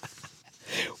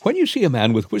 "When you see a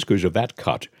man with whiskers of that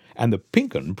cut, and the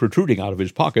pink 'un protruding out of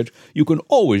his pocket, you can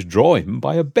always draw him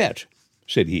by a bet,"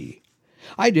 said he.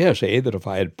 "I dare say that if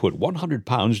I had put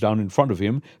 £100 down in front of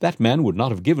him, that man would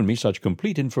not have given me such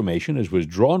complete information as was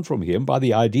drawn from him by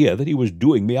the idea that he was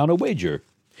doing me on a wager.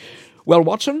 Well,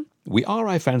 Watson, we are,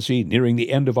 I fancy, nearing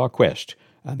the end of our quest,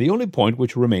 and the only point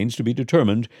which remains to be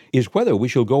determined is whether we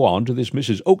shall go on to this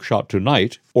Mrs. Oakshott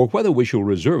tonight, or whether we shall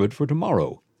reserve it for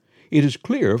tomorrow. It is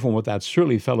clear from what that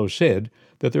surly fellow said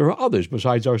that there are others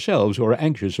besides ourselves who are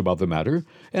anxious about the matter,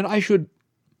 and I should—"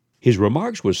 His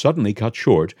remarks were suddenly cut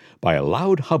short by a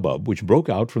loud hubbub which broke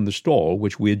out from the stall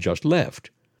which we had just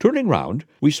left. Turning round,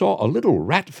 we saw a little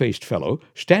rat-faced fellow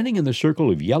standing in the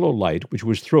circle of yellow light which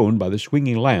was thrown by the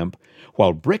swinging lamp,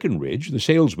 while Breckenridge, the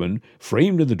salesman,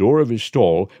 framed in the door of his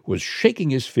stall, was shaking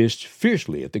his fists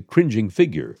fiercely at the cringing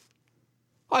figure.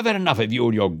 "I've had enough of you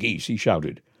and your geese," he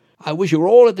shouted. "I wish you were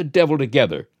all at the devil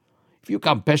together. If you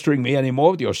come pestering me any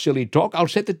more with your silly talk, I'll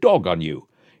set the dog on you.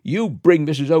 You bring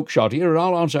Mrs. Oakshott here, and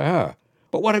I'll answer her.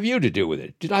 But what have you to do with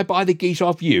it? Did I buy the geese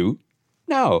off you?"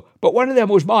 "No, but one of them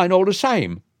was mine all the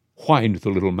same," whined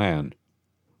the little man.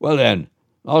 "Well then,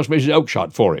 ask Mrs.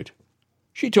 Oakshott for it."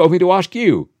 "She told me to ask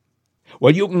you."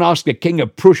 "Well, you can ask the King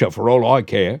of Prussia for all I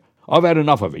care. I've had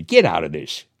enough of it. Get out of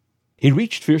this." He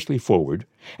reached fiercely forward,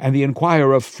 and the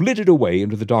inquirer flitted away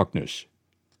into the darkness.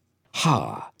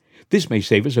 "Ha! This may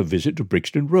save us a visit to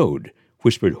Brixton Road,"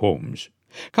 whispered Holmes.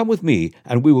 "Come with me,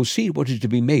 and we will see what is to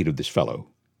be made of this fellow."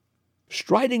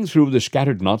 Striding through the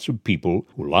scattered knots of people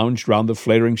who lounged round the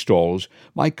flaring stalls,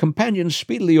 my companion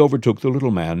speedily overtook the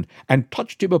little man and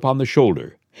touched him upon the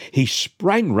shoulder. He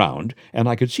sprang round, and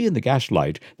I could see in the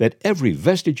gaslight that every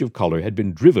vestige of colour had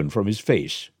been driven from his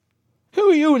face.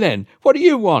 "Who are you, then? What do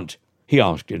you want?" he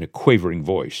asked in a quavering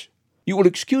voice. "You will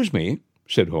excuse me,"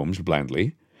 said Holmes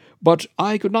blandly, "but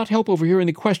I could not help overhearing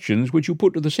the questions which you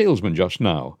put to the salesman just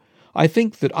now. I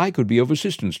think that I could be of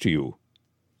assistance to you."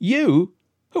 "You?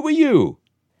 Who are you?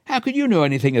 How could you know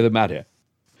anything of the matter?"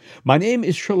 "My name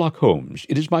is Sherlock Holmes.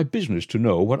 It is my business to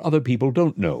know what other people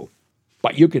don't know."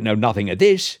 "But you can know nothing of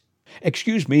this."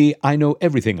 "Excuse me, I know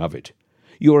everything of it.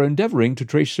 You are endeavouring to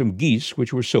trace some geese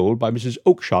which were sold by Mrs.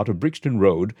 Oakshott of Brixton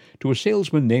Road to a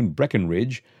salesman named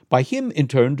Breckenridge, by him in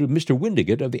turn to Mr.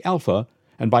 Windigate of the Alpha,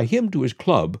 and by him to his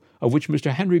club, of which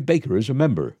Mr. Henry Baker is a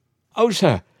member." "Oh,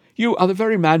 sir, you are the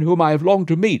very man whom I have longed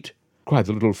to meet," cried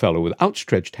the little fellow with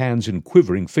outstretched hands and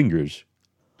quivering fingers.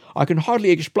 "I can hardly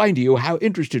explain to you how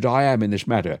interested I am in this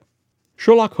matter."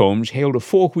 Sherlock Holmes hailed a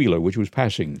four-wheeler which was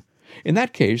passing. "In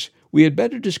that case, we had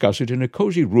better discuss it in a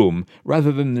cosy room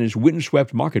rather than in this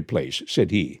wind-swept marketplace,"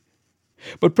 said he.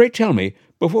 "But pray tell me,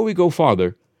 before we go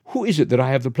farther, who is it that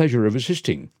I have the pleasure of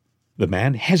assisting?" The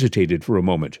man hesitated for a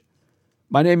moment.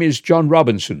 "My name is John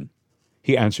Robinson,"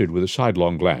 he answered with a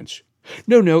sidelong glance.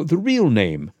 No, the real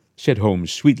name," said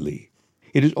Holmes sweetly.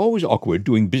 "It is always awkward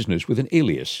doing business with an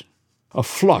alias." A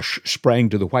flush sprang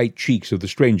to the white cheeks of the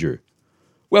stranger.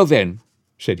 "Well then,"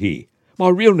 said he, "my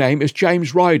real name is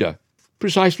James Ryder."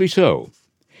 "Precisely so.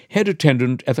 Head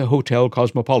attendant at the Hotel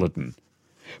Cosmopolitan.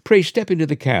 Pray step into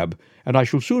the cab, and I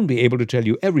shall soon be able to tell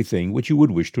you everything which you would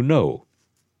wish to know."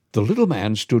 The little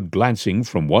man stood glancing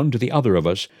from one to the other of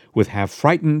us with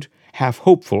half-frightened,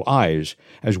 half-hopeful eyes,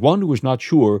 as one who is not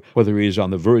sure whether he is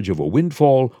on the verge of a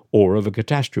windfall or of a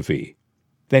catastrophe.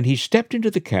 Then he stepped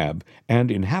into the cab, and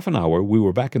in half an hour we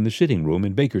were back in the sitting-room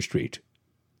in Baker Street.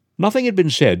 Nothing had been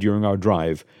said during our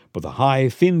drive, but the high,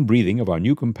 thin breathing of our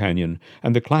new companion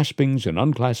and the claspings and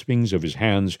unclaspings of his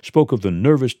hands spoke of the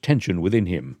nervous tension within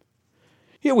him.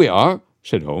 "Here we are,"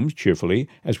 said Holmes cheerfully,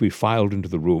 as we filed into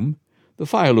the room. "The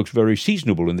fire looks very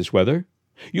seasonable in this weather.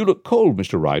 You look cold,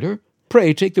 Mr. Ryder.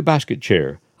 Pray take the basket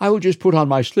chair. I will just put on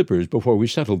my slippers before we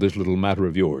settle this little matter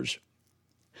of yours.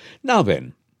 Now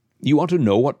then, you want to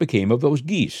know what became of those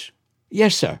geese?"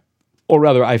 "Yes, sir. Or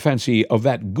rather, I fancy, of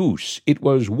that goose. It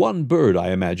was one bird,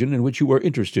 I imagine, in which you were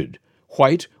interested.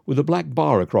 White, with a black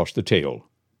bar across the tail."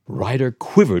 Ryder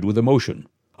quivered with emotion.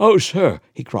 "Oh, sir,"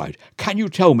 he cried, "can you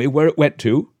tell me where it went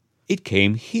to?" "It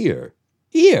came here."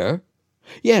 "Here?"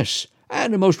 "Yes,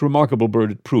 and a most remarkable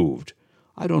bird it proved.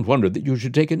 I don't wonder that you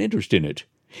should take an interest in it.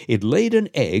 It laid an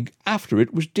egg after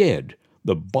it was dead,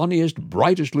 the bonniest,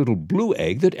 brightest little blue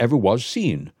egg that ever was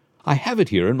seen. I have it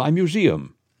here in my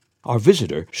museum." Our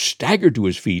visitor staggered to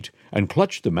his feet and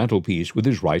clutched the mantelpiece with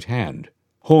his right hand.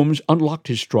 Holmes unlocked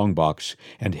his strong-box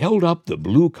and held up the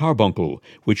blue carbuncle,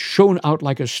 which shone out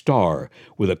like a star,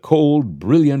 with a cold,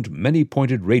 brilliant,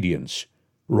 many-pointed radiance.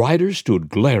 Ryder stood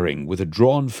glaring with a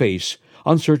drawn face,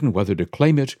 uncertain whether to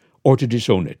claim it or to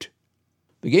disown it.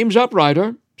 "The game's up,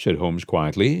 Ryder," said Holmes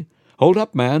quietly. "Hold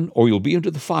up, man, or you'll be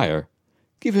into the fire.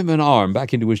 Give him an arm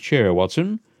back into his chair,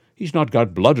 Watson. He's not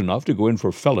got blood enough to go in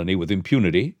for felony with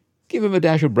impunity. Give him a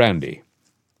dash of brandy.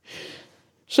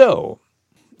 So,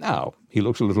 now he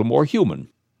looks a little more human.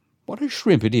 What a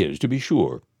shrimp it is, to be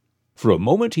sure." For a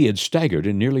moment he had staggered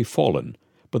and nearly fallen,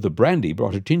 but the brandy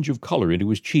brought a tinge of color into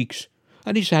his cheeks,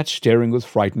 and he sat staring with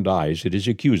frightened eyes at his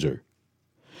accuser.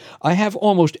 "I have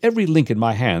almost every link in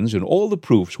my hands and all the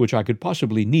proofs which I could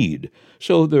possibly need,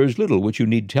 so there's little which you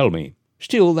need tell me.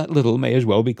 Still, that little may as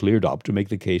well be cleared up to make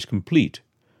the case complete.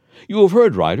 You have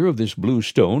heard, Ryder, of this blue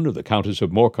stone of the Countess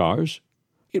of Morcar's?"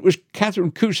 "It was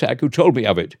Catherine Cusack who told me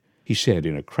of it," he said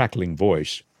in a crackling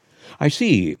voice. "I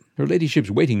see. Her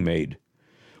ladyship's waiting-maid.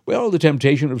 Well, the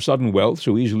temptation of sudden wealth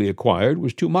so easily acquired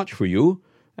was too much for you,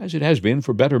 as it has been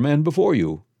for better men before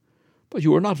you. But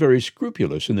you were not very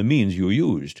scrupulous in the means you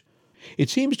used. It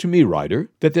seems to me, Ryder,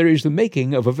 that there is the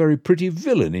making of a very pretty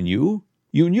villain in you.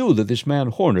 You knew that this man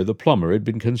Horner the plumber had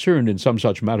been concerned in some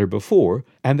such matter before,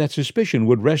 and that suspicion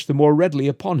would rest the more readily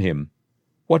upon him.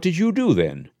 What did you do,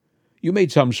 then? You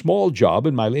made some small job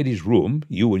in my lady's room,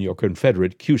 you and your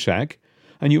confederate Cusack,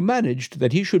 and you managed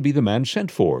that he should be the man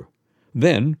sent for.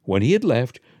 Then, when he had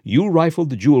left, you rifled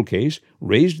the jewel case,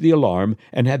 raised the alarm,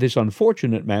 and had this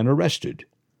unfortunate man arrested.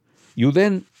 You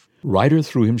then—" Ryder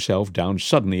threw himself down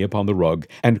suddenly upon the rug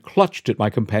and clutched at my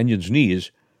companion's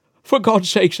knees. "For God's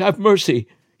sake, have mercy!"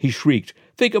 he shrieked.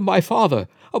 "Think of my father,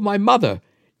 of my mother.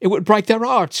 It would break their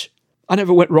hearts. I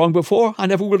never went wrong before. I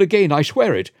never will again, I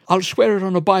swear it. I'll swear it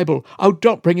on a Bible. Oh,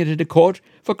 don't bring it into court.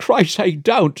 For Christ's sake,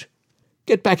 don't!"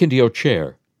 "Get back into your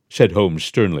chair," said Holmes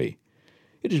sternly.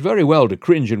 "It is very well to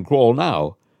cringe and crawl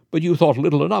now, but you thought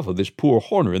little enough of this poor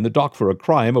Horner in the dock for a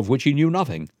crime of which he knew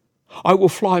nothing." "I will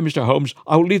fly, Mr. Holmes.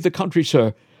 I will leave the country,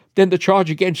 sir. Then the charge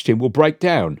against him will break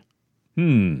down."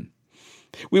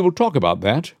 We will talk about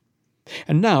that.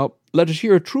 And now let us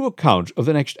hear a true account of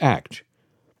the next act.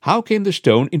 How came the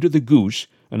stone into the goose,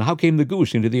 and how came the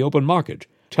goose into the open market?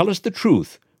 Tell us the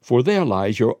truth, for there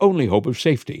lies your only hope of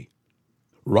safety."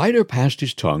 Ryder passed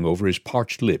his tongue over his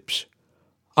parched lips.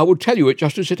 "I will tell you it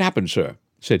just as it happened, sir,"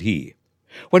 said he.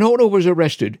 "When Horner was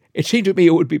arrested, it seemed to me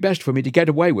it would be best for me to get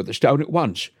away with the stone at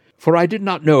once, for I did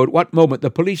not know at what moment the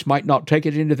police might not take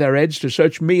it into their heads to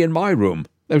search me in my room.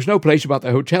 There was no place about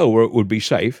the hotel where it would be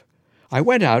safe. I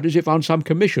went out as if on some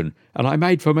commission, and I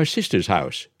made for my sister's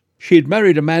house. She had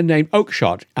married a man named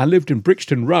Oakshott and lived in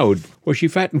Brixton Road, where she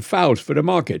fattened fowls for the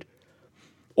market.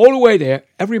 All the way there,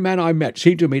 every man I met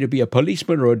seemed to me to be a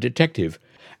policeman or a detective,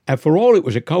 and for all it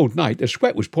was a cold night, the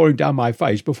sweat was pouring down my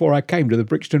face before I came to the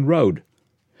Brixton Road.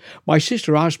 My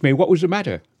sister asked me what was the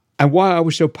matter, and why I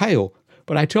was so pale,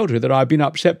 but I told her that I had been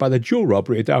upset by the jewel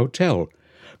robbery at the hotel.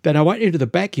 Then I went into the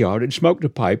backyard and smoked a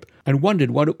pipe and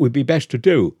wondered what it would be best to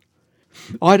do.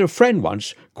 I had a friend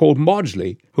once called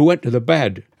Maudsley who went to the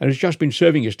bad and has just been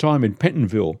serving his time in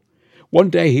Pentonville. One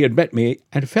day he had met me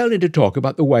and fell into talk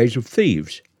about the ways of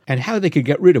thieves and how they could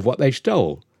get rid of what they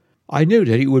stole. I knew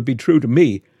that he would be true to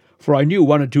me, for I knew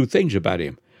one or two things about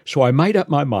him, so I made up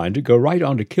my mind to go right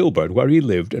on to Kilburn where he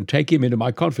lived and take him into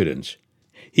my confidence.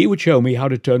 He would show me how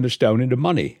to turn the stone into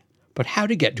money, but how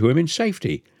to get to him in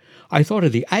safety. I thought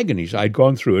of the agonies I had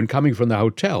gone through in coming from the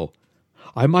hotel.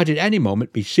 I might at any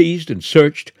moment be seized and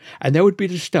searched, and there would be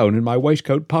the stone in my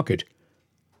waistcoat pocket.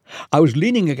 I was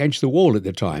leaning against the wall at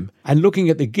the time and looking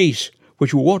at the geese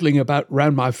which were waddling about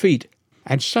round my feet,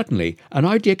 and suddenly an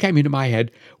idea came into my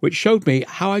head which showed me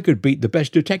how I could beat the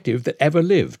best detective that ever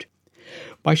lived.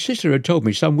 My sister had told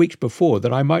me some weeks before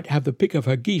that I might have the pick of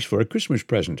her geese for a Christmas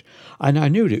present, and I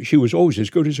knew that she was always as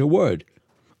good as her word.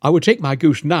 I would take my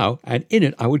goose now, and in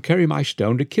it I would carry my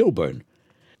stone to Kilburn.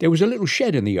 There was a little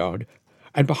shed in the yard,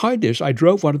 and behind this I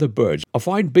drove one of the birds, a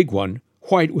fine big one,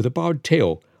 white with a barred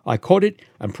tail. I caught it,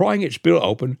 and prying its bill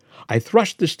open, I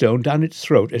thrust the stone down its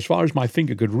throat as far as my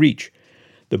finger could reach.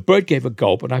 The bird gave a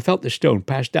gulp, and I felt the stone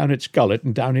pass down its gullet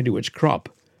and down into its crop.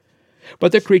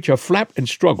 But the creature flapped and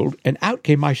struggled, and out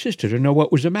came my sister to know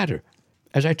what was the matter.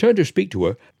 As I turned to speak to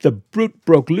her, the brute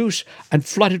broke loose and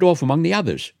fluttered off among the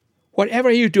others. "Whatever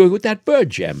are you doing with that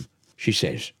bird, Jem?" she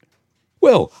says.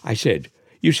 "Well," I said,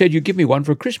 "you said you'd give me one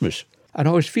for Christmas, and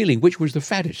I was feeling which was the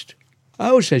fattest."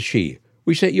 "Oh," says she,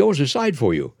 "we set yours aside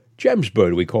for you. Jem's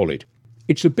bird, we call it.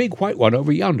 It's the big white one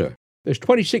over yonder." There's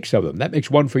 26 of them. That makes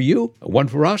one for you, one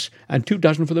for us, and 2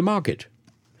 dozen for the market.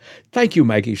 Thank you,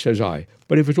 Maggie, says I,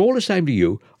 but if it's all the same to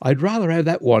you, I'd rather have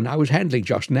that one I was handling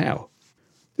just now.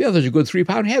 The other's a good 3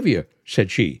 pound heavier,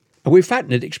 said she, and we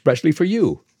fattened it expressly for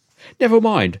you. Never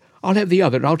mind, I'll have the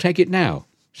other and I'll take it now,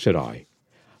 said I.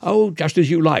 Oh, just as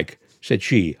you like, said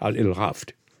she, a little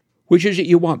huffed. Which is it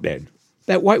you want, then?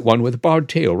 That white one with the barred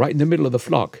tail right in the middle of the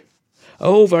flock.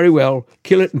 Oh, very well,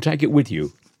 kill it and take it with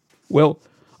you. Well,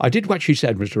 I did what she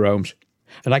said, Mr. Holmes,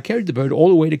 and I carried the bird all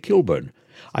the way to Kilburn.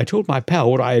 I told my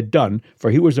pal what I had done,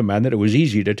 for he was a man that it was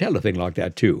easy to tell a thing like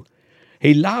that to.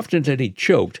 He laughed until he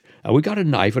choked, and we got a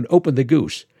knife and opened the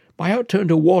goose. My heart turned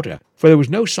to water, for there was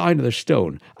no sign of the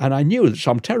stone, and I knew that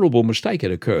some terrible mistake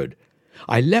had occurred.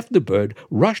 I left the bird,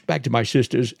 rushed back to my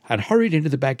sister's, and hurried into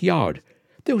the backyard.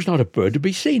 There was not a bird to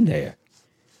be seen there.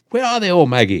 Where are they all,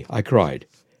 Maggie? I cried.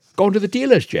 Gone to the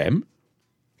dealers, Jem.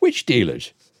 Which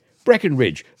dealers?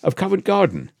 Breckenridge, of Covent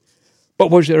Garden.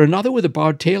 But was there another with a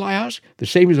barred tail, I asked, the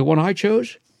same as the one I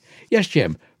chose? Yes,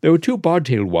 Jem, there were 2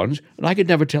 barred-tailed ones, and I could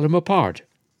never tell them apart.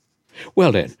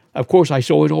 Well then, of course I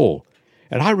saw it all,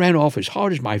 and I ran off as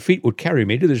hard as my feet would carry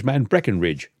me to this man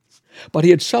Breckenridge. But he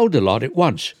had sold the lot at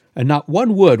once, and not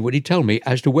one word would he tell me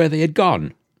as to where they had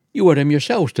gone. You heard him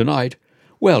yourselves tonight.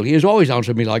 Well, he has always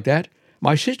answered me like that.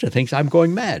 My sister thinks I'm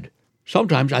going mad.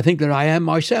 Sometimes I think that I am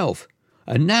myself.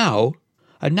 And now,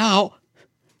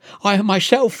 I am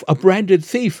myself a branded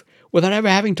thief, without ever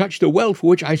having touched the wealth for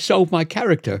which I sold my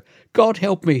character. God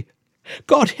help me!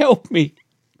 God help me!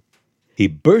 He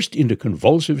burst into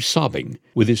convulsive sobbing,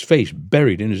 with his face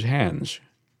buried in his hands.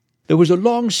 There was a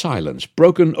long silence,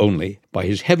 broken only by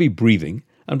his heavy breathing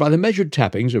and by the measured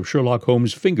tappings of Sherlock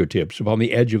Holmes' fingertips upon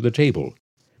the edge of the table.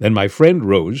 Then my friend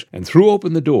rose and threw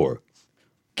open the door.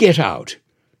 "Get out,"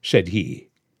 said he.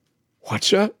 "What,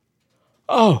 sir?"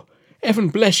 "Oh, heaven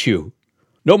bless you!"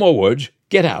 "No more words.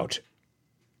 Get out."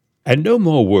 And no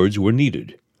more words were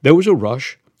needed. There was a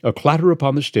rush, a clatter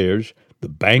upon the stairs, the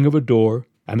bang of a door,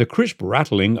 and the crisp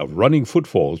rattling of running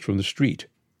footfalls from the street.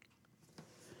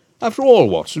 "After all,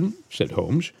 Watson," said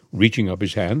Holmes, reaching up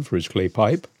his hand for his clay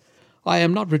pipe, "I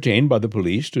am not retained by the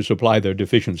police to supply their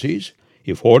deficiencies.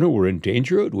 If Horner were in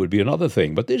danger, it would be another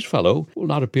thing, but this fellow will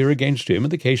not appear against him,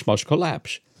 and the case must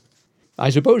collapse. I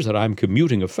suppose that I am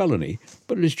commuting a felony,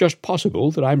 but it is just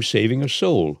possible that I am saving a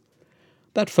soul.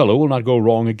 That fellow will not go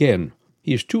wrong again.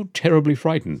 He is too terribly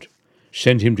frightened.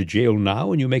 Send him to jail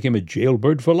now, and you make him a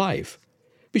jailbird for life.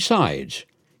 Besides,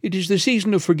 it is the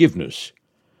season of forgiveness.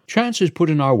 Chance has put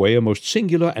in our way a most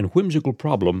singular and whimsical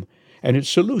problem, and its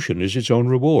solution is its own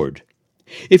reward.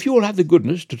 If you will have the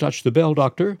goodness to touch the bell,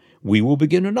 Doctor, we will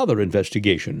begin another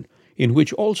investigation, in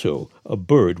which also a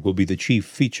bird will be the chief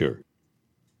feature."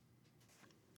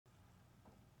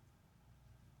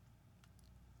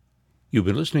 You've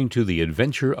been listening to The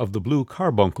Adventure of the Blue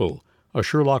Carbuncle, a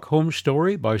Sherlock Holmes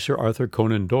story by Sir Arthur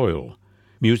Conan Doyle.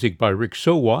 Music by Rick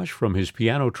Sowash from his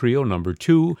piano trio No.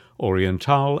 2,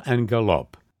 Oriental and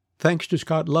Galop. Thanks to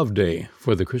Scott Loveday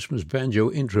for the Christmas banjo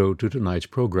intro to tonight's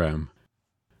program.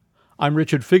 I'm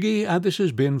Richard Figge, and this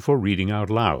has been For Reading Out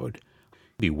Loud.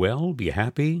 Be well, be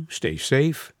happy, stay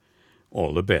safe.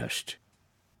 All the best.